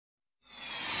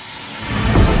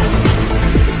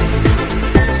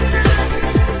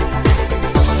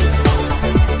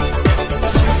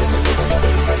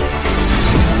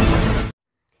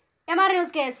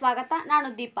ವಾರ್ತೆಗೆ ಸ್ವಾಗತ. ನಾನು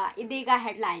ದೀಪಾ. ಇದೀಗ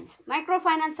ಹೆಡ್ಲೈನ್ಸ್. ಮೈಕ್ರೋ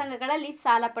ಫೈನಾನ್ಸ್ ಸಂಘಗಳಲ್ಲಿ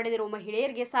ಸಾಲ ಪಡೆದಿರುವ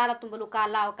ಮಹಿಳೆಯರಿಗೆ ಸಾಲ ತುಂಬಲು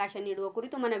ಕಾಲಾವಕಾಶ ನೀಡುವ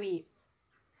ಕುರಿತು ಮನವಿ.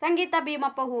 ಸಂಗೀತ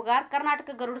ಭೀಮಪ್ಪ ಹೂಗಾರ್,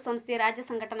 ಕರ್ನಾಟಕ ಗರುಡ ಸಂಸ್ಥೆ ರಾಜ್ಯ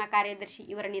ಸಂಘಟನಾ ಕಾರ್ಯದರ್ಶಿ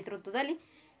ಇವರ ನೇತೃತ್ವದಲ್ಲಿ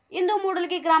ಇಂದು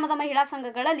ಮೂಡಲಗಿ ಗ್ರಾಮದ ಮಹಿಳಾ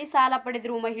ಸಂಘಗಳಲ್ಲಿ ಸಾಲ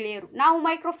ಪಡೆದಿರುವ ಮಹಿಳೆಯರು ನಾವು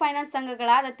micro finance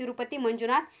ಸಂಘಗಳಾದ Tirupati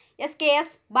Manjunath,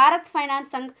 SKS, Bharat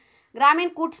finance ಸಂಘ, ಗ್ರಾಮೀಣ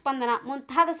ಕೂಟ್ ಸ್ಪಂದನ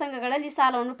ಮುಂತಾದ ಸಂಘಗಳಲ್ಲಿ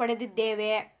ಸಾಲವನ್ನು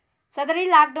ಪಡೆದಿದ್ದೇವೆ. ಸದರಿ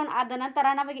ಲಾಕ್ಡೌನ್ ಆದ ನಂತರ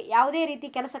ನಮಗೆ ಯಾವುದೇ ರೀತಿ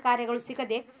ಕೆಲಸ ಕಾರ್ಯಗಳು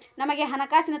ಸಿಗದೆ ನಮಗೆ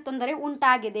ಹಣಕಾಸಿನ ತೊಂದರೆ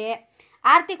ಉಂಟಾಗಿದೆ.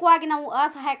 ಆರ್ಥಿಕವಾಗಿ ನಾವು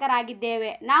ಅಸಹಾಯಕರಾಗಿದ್ದೇವೆ.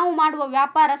 ನಾವು ಮಾಡುವ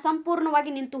ವ್ಯಾಪಾರ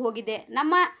ಸಂಪೂರ್ಣವಾಗಿ ನಿಂತು ಹೋಗಿದೆ.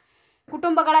 ನಮ್ಮ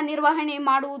ಕುಟುಂಬಗಳ ನಿರ್ವಹಣೆ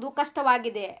ಮಾಡುವುದು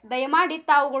ಕಷ್ಟವಾಗಿದೆ. ದಯಮಾಡಿ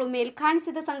ತಾವುಗಳು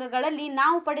ಮೇಲ್ಕಾಣಿಸಿದ ಸಂಘಗಳಲ್ಲಿ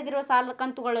ನಾವು ಪಡೆದಿರುವ ಸಾಲ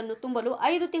ಕಂತುಗಳನ್ನು ತುಂಬಲು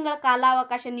 5 ತಿಂಗಳ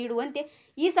ಕಾಲಾವಕಾಶ ನೀಡುವಂತೆ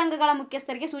ಈ ಸಂಘಗಳ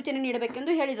ಮುಖ್ಯಸ್ಥರಿಗೆ ಸೂಚನೆ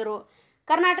ನೀಡಬೇಕೆಂದು ಹೇಳಿದರು.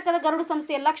 ಕರ್ನಾಟಕದ ಗರುಡ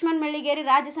ಸಂಸ್ಥೆಯ ಲಕ್ಷ್ಮಣ್ ಮೆಳ್ಳಿಗೇರಿ,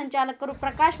 ರಾಜ್ಯ ಸಂಚಾಲಕರು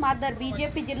ಪ್ರಕಾಶ್ ಮಾದರ್,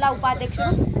 ಬಿಜೆಪಿ ಜಿಲ್ಲಾ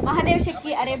ಉಪಾಧ್ಯಕ್ಷರು ಮಹದೇವ್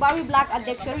ಶೆಟ್ಟಿ, ಅರೇಬಾವಿ ಬ್ಲಾಕ್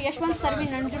ಅಧ್ಯಕ್ಷರು ಯಶವಂತ್ ಸರ್ವಿ,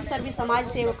 ನಂಜೂರ್ ಸರ್ವಿ ಸಮಾಜ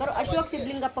ಸೇವಕರು ಅಶೋಕ್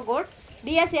ಸಿದ್ಲಿಂಗಪ್ಪ ಗೌಡ್,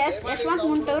 ಡಿಎಸ್ಎಸ್ ಯಶವಂತ್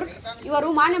ಮುಂಟೂರ್ ಇವರು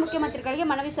ಮಾನ್ಯ ಮುಖ್ಯಮಂತ್ರಿಗಳಿಗೆ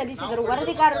ಮನವಿ ಸಲ್ಲಿಸಿದರು.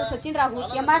 ವರದಿಗಾರರು ಸಚಿನ್ ರಾಹುಲ್,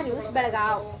 ಎಂಆರ್ ನ್ಯೂಸ್,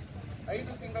 ಬೆಳಗಾವಿ.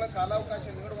 5 ತಿಂಗಳ ಕಾಲಾವಕಾಶ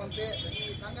ನೀಡುವಂತೆ ಈ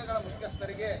ಸಂಘಗಳ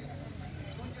ಮುಖ್ಯಸ್ಥರಿಗೆ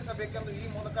ಸೂಚಿಸಬೇಕೆಂದು ಈ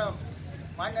ಮೂಲಕ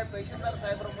ಮಾನ್ಯ ತಹಶೀಲ್ದಾರ್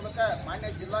ಸಾಹೇಬರ ಮೂಲಕ ಮಾನ್ಯ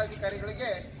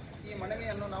ಜಿಲ್ಲಾಧಿಕಾರಿಗಳಿಗೆ ಈ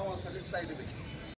ಮನವಿಯನ್ನು ನಾವು ಸಲ್ಲಿಸ್ತಾ ಇದ್ದೀವಿ.